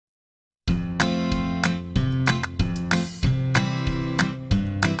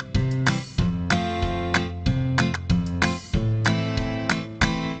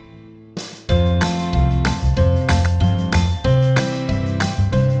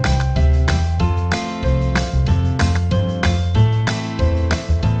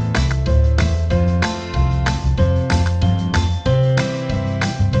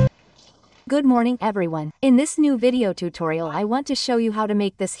Good morning everyone. In this new video tutorial I want to show you how to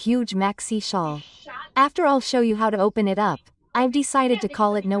make this huge maxi shawl. After I'll show you how to open it up, I've decided to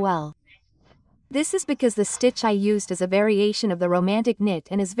call it Noèl. This is because the stitch I used is a variation of the romantic knit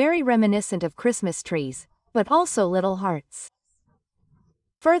and is very reminiscent of Christmas trees, but also little hearts.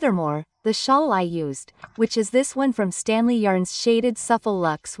 Furthermore, the shawl I used, which is this one from Stanley Yarn's shaded Soufflè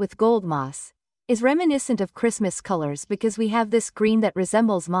Luxe with gold moss, is reminiscent of Christmas colors because we have this green that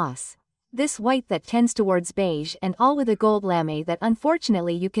resembles moss, this white that tends towards beige, and all with a gold lame that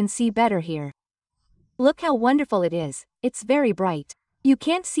unfortunately you can see better here. Look how wonderful it is, it's very bright. You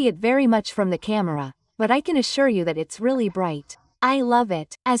can't see it very much from the camera, but I can assure you that it's really bright. I love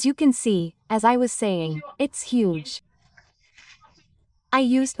it. As you can see, as I was saying, it's huge. I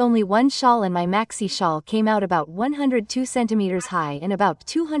used only one shawl and my maxi shawl came out about 102 centimeters high and about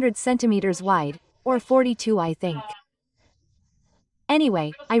 200 centimeters wide, or 42 I think.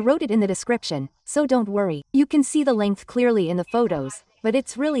 Anyway, I wrote it in the description, so don't worry. You can see the length clearly in the photos, but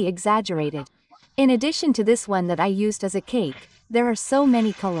it's really exaggerated. In addition to this one that I used as a cake, there are so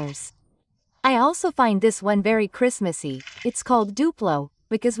many colors. I also find this one very Christmassy. It's called Duplo,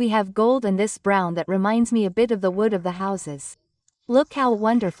 because we have gold and this brown that reminds me a bit of the wood of the houses. Look how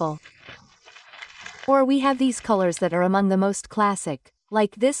wonderful. Or we have these colors that are among the most classic,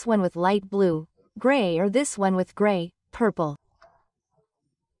 like this one with light blue, gray, or this one with gray, purple.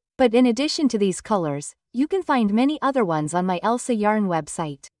 But in addition to these colors, you can find many other ones on my Elsa Yarn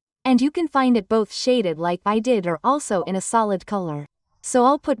website. And you can find it both shaded like I did or also in a solid color. So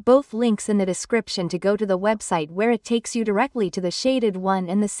I'll put both links in the description to go to the website where it takes you directly to the shaded one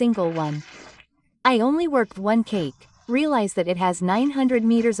and the single one. I only worked one cake. Realize that it has 900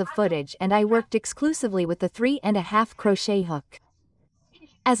 meters of footage and I worked exclusively with the 3.5 crochet hook.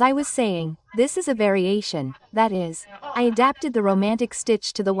 As I was saying, this is a variation, that is, I adapted the romantic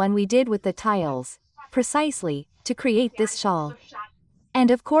stitch to the one we did with the tiles, precisely, to create this shawl.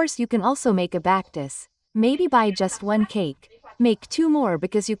 And of course you can also make a bactus, maybe buy just one cake, make two more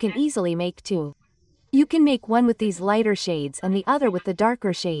because you can easily make two. You can make one with these lighter shades and the other with the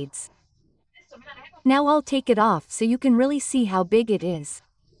darker shades. Now I'll take it off so you can really see how big it is.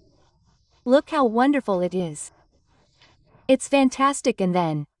 Look how wonderful it is. It's fantastic, and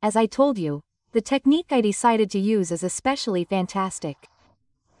then, as I told you, the technique I decided to use is especially fantastic.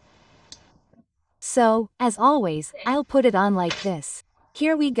 So, as always, I'll put it on like this.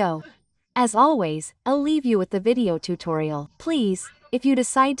 Here we go. As always, I'll leave you with the video tutorial. Please, if you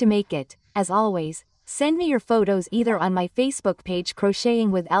decide to make it, as always, send me your photos either on my Facebook page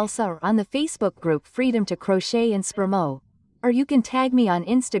Crocheting with Elsa or on the Facebook group Freedom to Crochet and Spromo. Or you can tag me on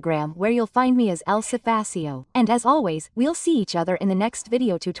Instagram where you'll find me as Elsa Facio. And as always, we'll see each other in the next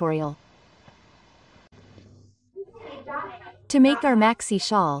video tutorial. To make our maxi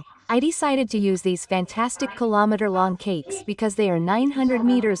shawl, I decided to use these fantastic kilometer-long cakes because they are 900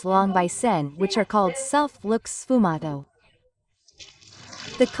 meters long by Sen, which are called Soufflè Luxe Sfumato.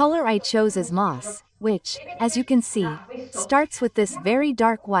 The color I chose is moss, which, as you can see, starts with this very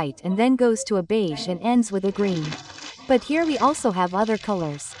dark white and then goes to a beige and ends with a green. But here we also have other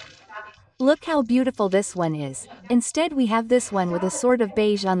colors. Look how beautiful this one is. Instead we have this one with a sort of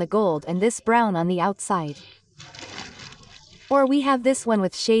beige on the gold and this brown on the outside. Or we have this one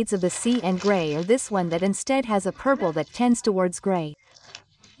with shades of the sea and gray, or this one that instead has a purple that tends towards gray.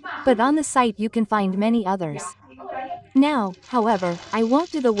 But on the site you can find many others. Now, however, I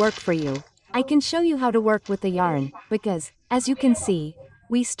won't do the work for you. I can show you how to work with the yarn, because, as you can see,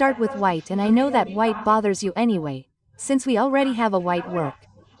 we start with white, and I know that white bothers you anyway, since we already have a white work.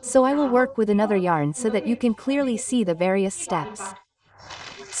 So I will work with another yarn so that you can clearly see the various steps.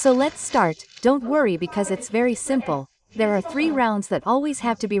 So let's start. Don't worry because it's very simple. There are 3 rounds that always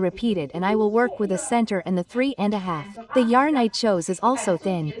have to be repeated, and I will work with the center and the 3.5. The yarn I chose is also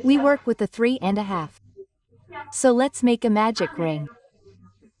thin. We work with the 3.5. So let's make a magic ring.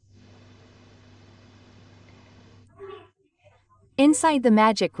 Inside the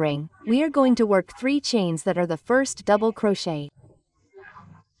magic ring, we are going to work 3 chains that are the first double crochet.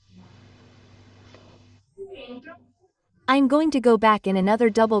 I'm going to go back in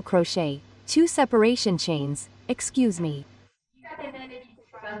another double crochet, 2 separation chains, excuse me.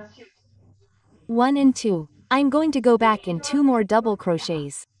 1 and 2. I'm going to go back in 2 more double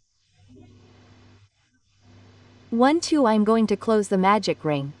crochets. 1, 2. I'm going to close the magic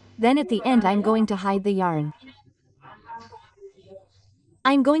ring, then at the end I'm going to hide the yarn.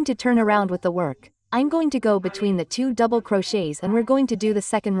 I'm going to turn around with the work. I'm going to go between the 2 double crochets and we're going to do the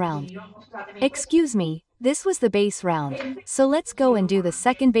second round. Excuse me, this was the base round. So let's go and do the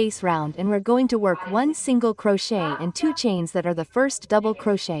second base round, and we're going to work 1 single crochet and 2 chains that are the first double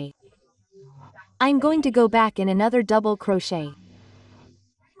crochet. I'm going to go back in another double crochet.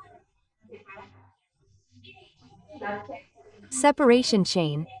 Separation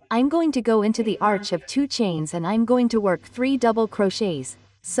chain, I'm going to go into the arch of 2 chains and I'm going to work 3 double crochets,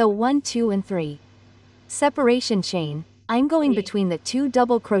 so 1, 2 and 3. Separation chain, I'm going between the 2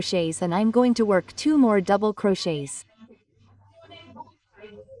 double crochets and I'm going to work 2 more double crochets.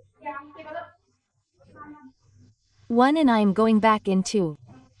 1 and I'm going back in 2.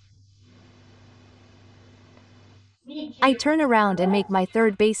 I turn around and make my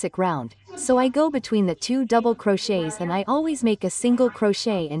third basic round, so I go between the 2 double crochets and I always make a single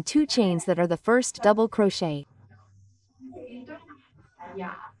crochet and 2 chains that are the first double crochet.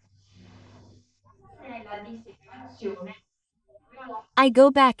 I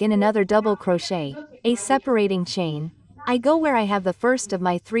go back in another double crochet, a separating chain. I go where I have the first of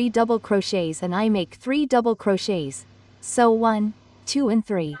my 3 double crochets and I make 3 double crochets, so 1, 2 and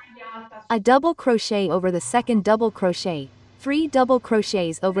 3. A double crochet over the second double crochet, 3 double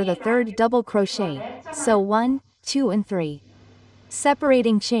crochets over the third double crochet, so 1, 2 and 3.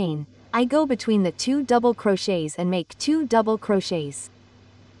 Separating chain, I go between the 2 double crochets and make 2 double crochets.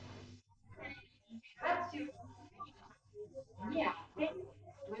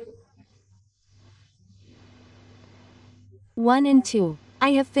 1 and 2. I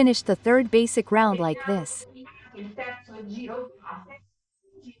have finished the third basic round like this.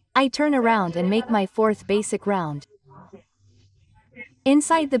 I turn around and make my fourth basic round.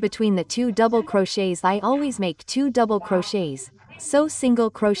 Inside the between the 2 double crochets I always make 2 double crochets, so single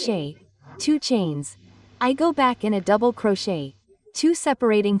crochet, 2 chains. I go back in a double crochet, 2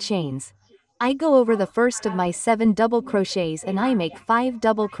 separating chains. I go over the first of my 7 double crochets and I make 5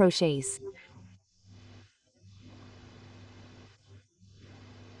 double crochets.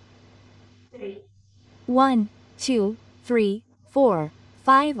 1, 2, 3, 4,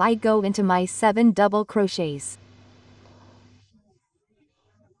 5. I go into my 7 double crochets.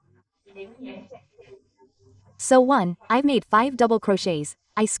 So 1, I've made 5 double crochets,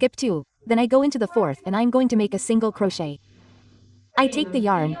 I skip 2, then I go into the fourth and I'm going to make a single crochet. I take the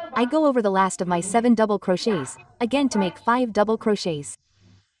yarn, I go over the last of my 7 double crochets, again to make 5 double crochets.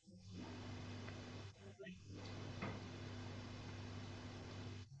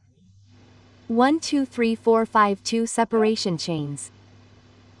 One, 2, 3, 4, 5, 2 separation chains.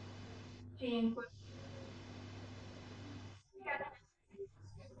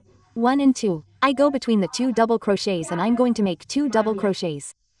 1 and 2. I go between the 2 double crochets and I'm going to make 2 double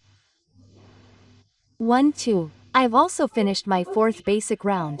crochets. 1, 2. I've also finished my fourth basic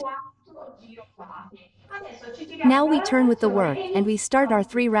round. Now we turn with the work and we start our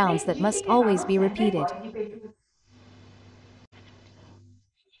 3 rounds that must always be repeated.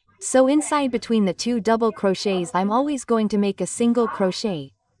 So inside between the 2 double crochets I'm always going to make a single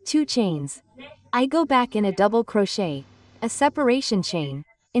crochet, 2 chains. I go back in a double crochet, a separation chain.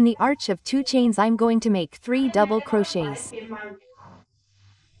 In the arch of 2 chains I'm going to make 3 double crochets.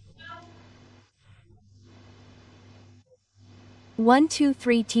 1, 2,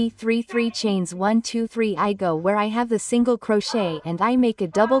 3 T3 3 chains 1, 2, 3. I go where I have the single crochet and I make a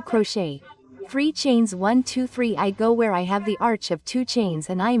double crochet. 3 chains 1, 2, 3. I go where I have the arch of 2 chains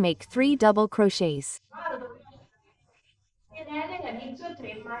and I make 3 double crochets.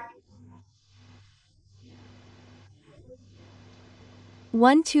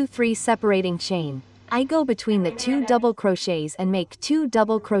 1, 2, 3 separating chain. I go between the 2 double crochets and make 2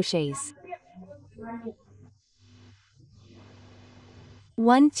 double crochets.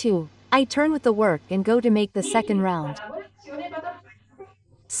 1, 2. I turn with the work and go to make the second round.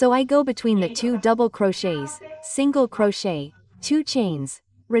 So I go between the 2 double crochets, single crochet, 2 chains,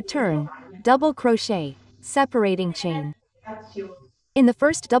 return, double crochet, separating chain. In the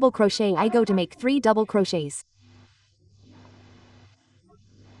first double crochet I go to make 3 double crochets.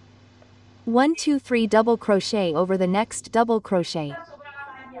 1, 2, 3 double crochet over the next double crochet.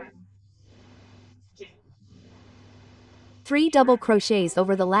 3 double crochets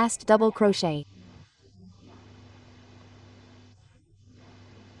over the last double crochet.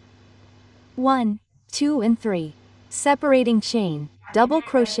 1, 2 and 3. Separating chain, double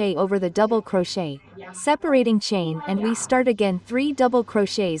crochet over the double crochet, separating chain and we start again 3 double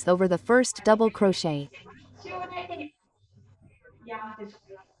crochets over the first double crochet.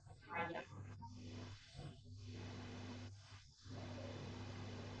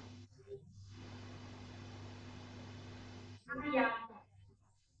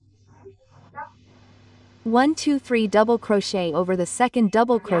 1, 2, 3 double crochet over the second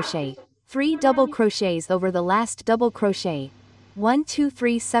double crochet, 3 double crochets over the last double crochet. 1, 2,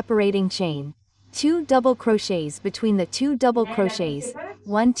 3 separating chain, 2 double crochets between the 2 double crochets,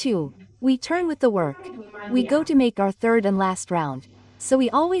 1, 2. We turn with the work. We go to make our third and last round. So we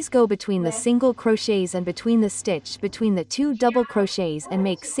always go between the single crochets and between the stitch between the 2 double crochets and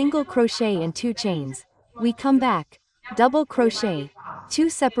make single crochet and 2 chains. We come back, double crochet, 2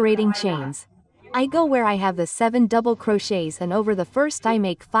 separating chains. I go where I have the 7 double crochets and over the first I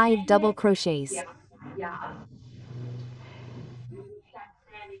make 5 double crochets.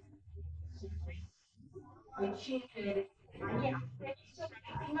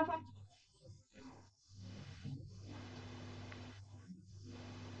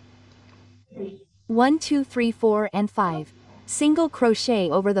 One, 2, 3, 4, and 5. Single crochet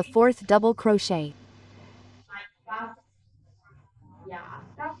over the fourth double crochet.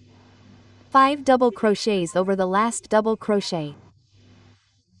 5 double crochets over the last double crochet.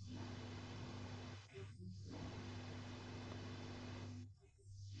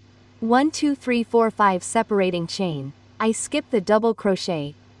 1, 2, 3, 4, 5 separating chain. I skip the double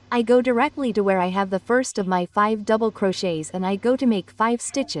crochet. I go directly to where I have the first of my 5 double crochets and I go to make 5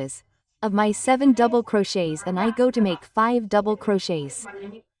 stitches. Of my 7 double crochets and I go to make 5 double crochets.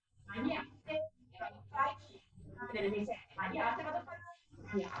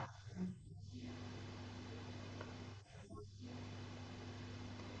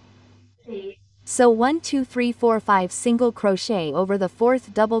 So 1, 2, 3, 4, 5 single crochet over the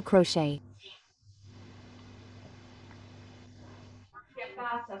fourth double crochet.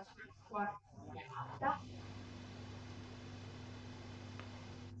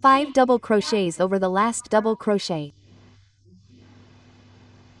 5 double crochets over the last double crochet.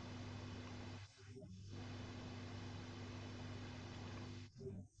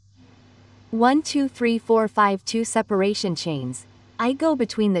 1, 2, 3, 4, 5 2 separation chains. I go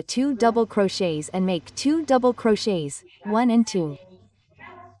between the 2 double crochets and make 2 double crochets, 1 and 2.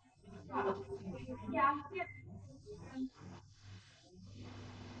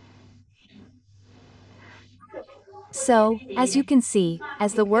 So, as you can see,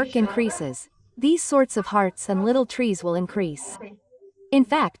 as the work increases, these sorts of hearts and little trees will increase. In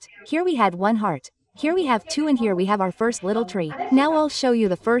fact, here we had 1 heart, here we have 2 and here we have our first little tree. Now I'll show you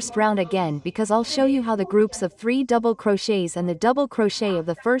the first round again because I'll show you how the groups of 3 double crochets and the double crochet of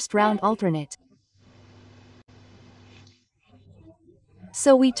the first round alternate.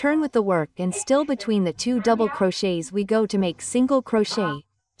 So we turn with the work and still between the 2 double crochets we go to make single crochet,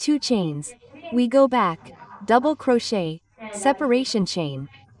 2 chains. We go back, double crochet, separation chain,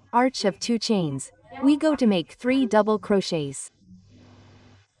 arch of 2 chains. We go to make 3 double crochets.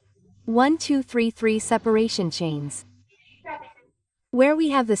 1, 2, 3, 3 separation chains. Where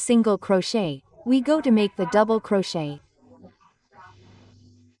we have the single crochet, we go to make the double crochet.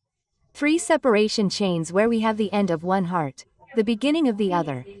 3 separation chains where we have the end of 1 heart, the beginning of the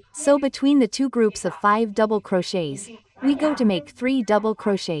other. So between the 2 groups of 5 double crochets, we go to make 3 double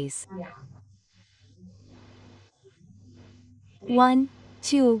crochets. 1,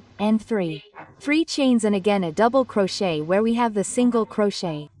 2, and 3. 3 chains and again a double crochet where we have the single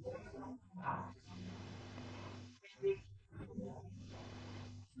crochet.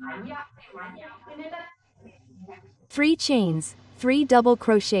 3 chains, 3 double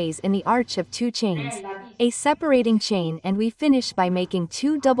crochets in the arch of 2 chains, a separating chain and we finish by making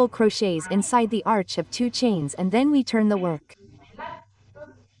 2 double crochets inside the arch of 2 chains and then we turn the work.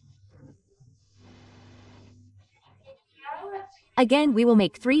 Again we will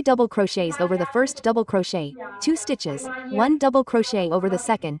make 3 double crochets over the first double crochet, 2 stitches, 1 double crochet over the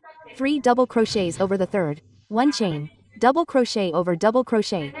second, 3 double crochets over the third, 1 chain, double crochet over double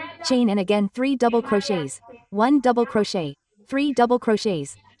crochet, chain and again 3 double crochets, 1 double crochet, 3 double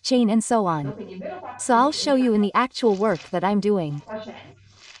crochets, chain and so on. So I'll show you in the actual work that I'm doing.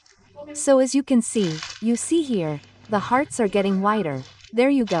 So as you can see, you see here, the hearts are getting wider, there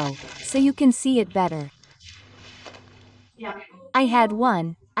you go, so you can see it better. I had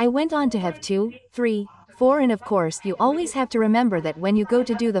 1, I went on to have 2, 3, 4 and of course you always have to remember that when you go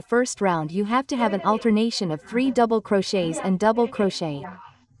to do the first round you have to have an alternation of 3 double crochets and double crochet.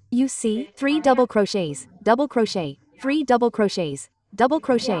 You see, 3 double crochets, double crochet, 3 double crochets, double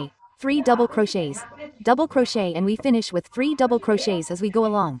crochet, 3 double crochets, double crochet and we finish with 3 double crochets as we go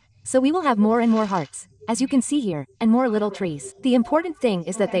along. So we will have more and more hearts, as you can see here, and more little trees. The important thing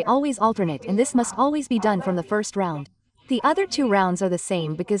is that they always alternate and this must always be done from the first round. The other 2 rounds are the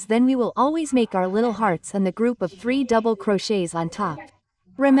same because then we will always make our little hearts and the group of 3 double crochets on top.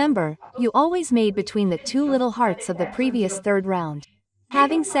 Remember, you always made between the 2 little hearts of the previous third round.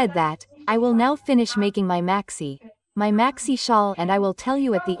 Having said that, I will now finish making my maxi shawl and I will tell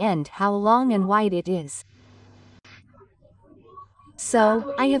you at the end how long and wide it is.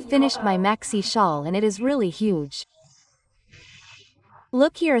 So, I have finished my maxi shawl and it is really huge.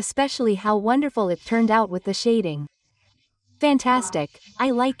 Look here, especially how wonderful it turned out with the shading. Fantastic,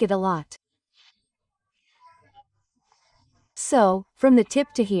 I like it a lot. So, from the tip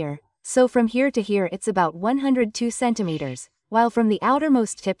to here, so from here to here it's about 102 centimeters, while from the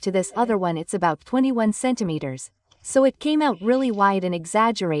outermost tip to this other one it's about 21 centimeters. So it came out really wide and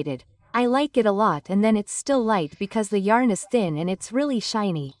exaggerated. I like it a lot, and then it's still light because the yarn is thin and it's really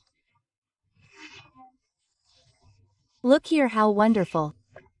shiny. Look here how wonderful.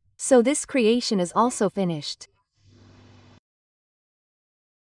 So this creation is also finished.